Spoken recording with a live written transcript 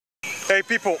Hey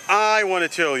people, I want to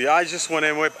tell you, I just went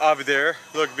and whip up there.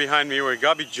 Look behind me where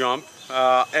Gabby jumped,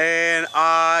 and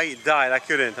I died. I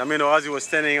couldn't. I mean, Ozzy was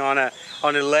standing on a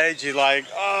ledge, he's like,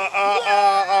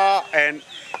 and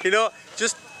you know,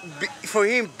 just for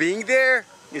him being there,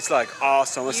 it's like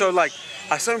awesome. So like,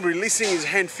 I saw him releasing his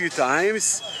hand a few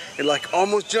times, and like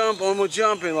almost jump,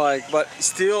 and like, but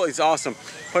still, it's awesome.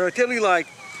 But I tell you, like,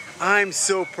 I'm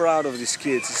so proud of these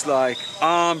kids. It's like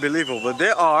unbelievable. But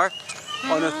they are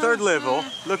on the third level.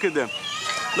 Look at them.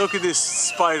 Look at this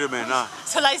Spider-Man.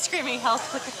 So like screaming help.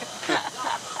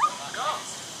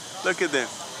 Look at them.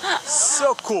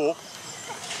 So cool.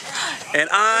 And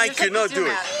I could not do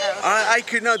it. I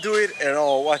could not do it at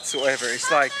all whatsoever.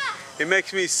 It's like, it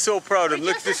makes me so proud of them.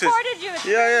 Look, this is.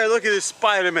 Yeah, look at this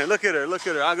Spider-Man. Look at her. Look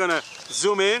at her. I'm gonna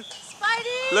zoom in.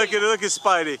 Spidey! Look at her. Look at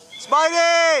Spidey.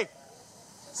 Spidey!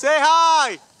 Say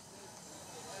hi!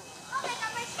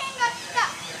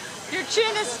 Your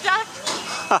chin is stuck.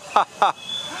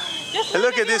 Just And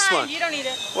look at this one. You don't need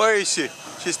it. Where is she?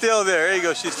 She's still there. There you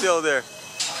go. She's still there.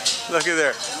 Look at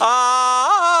there.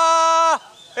 Ah!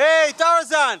 Hey,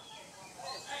 Tarzan!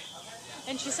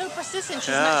 And she's so persistent.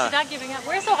 She's not giving up.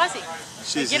 Where's Ozzy?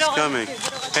 She's just coming.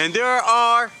 And there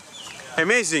are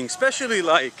amazing, especially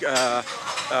like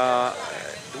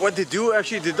what they do.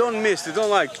 Actually, they don't miss. They don't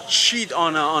like cheat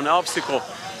on an obstacle.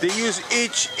 They use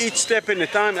each step in a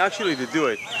time. Actually, they do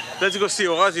it. Let's go see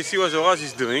Ozzy. See what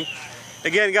Ozzy's doing.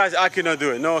 Again, guys, I cannot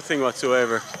do it. Nothing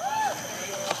whatsoever.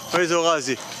 Where's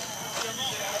Ozzy?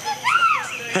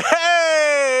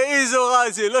 Hey, here's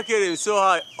Ozzy. Look at him, so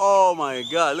high. Oh my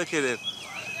God, look at him.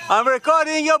 I'm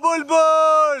recording your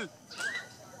bulbul.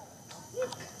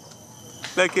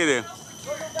 Look at him.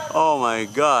 Oh my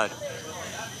God.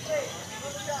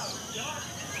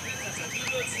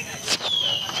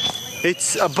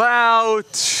 It's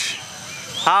about,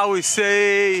 how we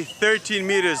say, 13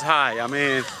 meters high. I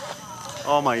mean,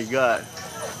 oh my God.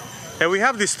 And we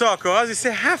have this talk. Ozzy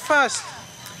said, how fast,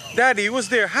 Daddy, was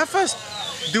there, how fast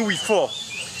do we fall?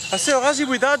 I said, Ozzy,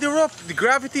 without the rope, the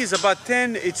gravity is about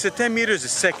 10 meters a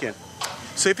second.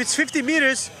 So if it's 50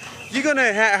 meters, you're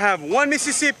gonna have one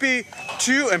Mississippi,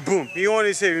 two, and boom, you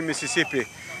only save Mississippi.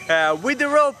 With the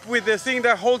rope, with the thing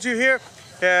that holds you here,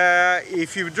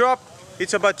 if you drop,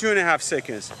 it's about 2.5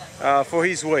 seconds for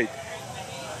his weight.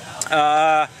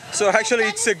 So actually,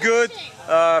 it's a good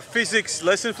physics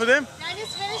lesson for them.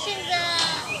 Danya's finishing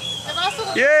the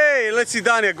muscle. Yay! Let's see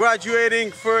Danya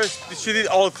graduating first. She did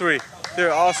all three.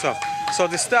 They're awesome. So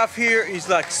the staff here is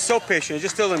like so patient. I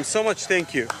just tell them so much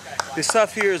thank you. The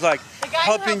staff here is like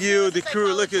helping you. The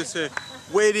crew, look at this,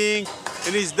 waiting.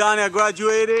 And it's Danya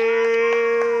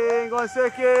graduating. 1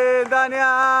 second,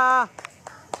 Danya.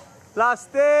 Last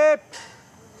step.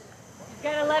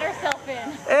 She's gotta let herself in.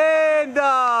 And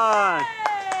done.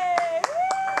 Yay!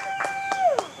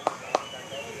 Woo!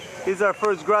 He's our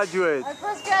first graduate. Our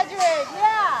first graduate,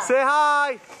 yeah. Say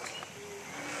hi.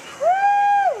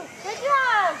 Woo! Good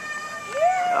job.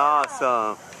 Yeah.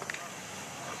 Awesome.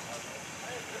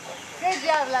 Good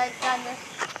job, Danya.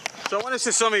 So I want to say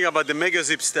something about the Mega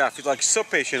Zip staff. It's like so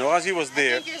patient. Ozzy was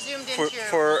there. I think you're zoomed for,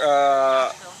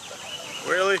 into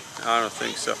really? I don't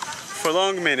think so. For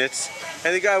long minutes.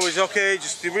 And the guy was okay,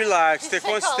 just relax, take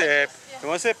one step,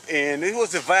 one step in. It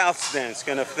was a valse dance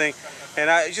kind of thing. And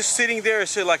I just sitting there,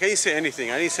 so like I didn't say anything.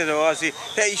 I didn't say to Ozzy,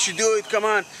 hey, you should do it, come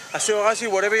on. I said, Ozzy,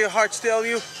 whatever your hearts tell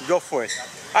you, go for it.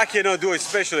 I cannot do it,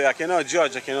 especially, I cannot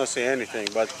judge, I cannot say anything.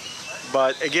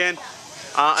 But again,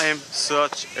 I am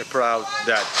such a proud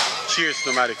dad. Cheers,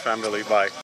 Nomadic family, bye.